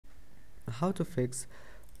how to fix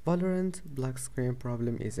Valorant black screen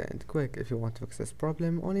problem easy and quick. If you want to fix this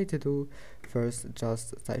problem, all you need to do first,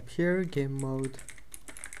 just type here game mode.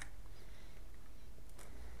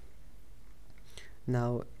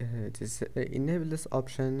 Now it is enable this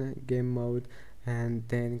option game mode, and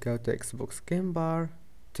then go to Xbox game bar,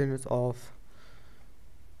 turn it off.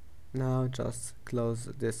 Now just close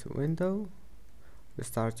this window,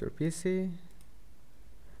 restart your PC,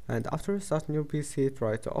 and after restarting your PC,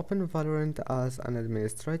 try to open Valorant as an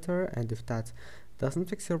administrator, and if that doesn't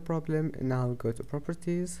fix your problem, now go to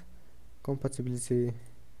properties, compatibility.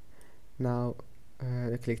 Now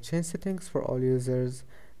click change settings for all users,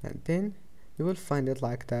 and then you will find it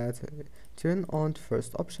like that. Turn on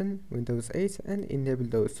first option Windows 8 and enable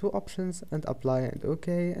those two options and apply and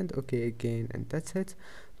OK again, and that's it.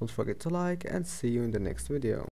 Don't forget to like, and see you in the next video.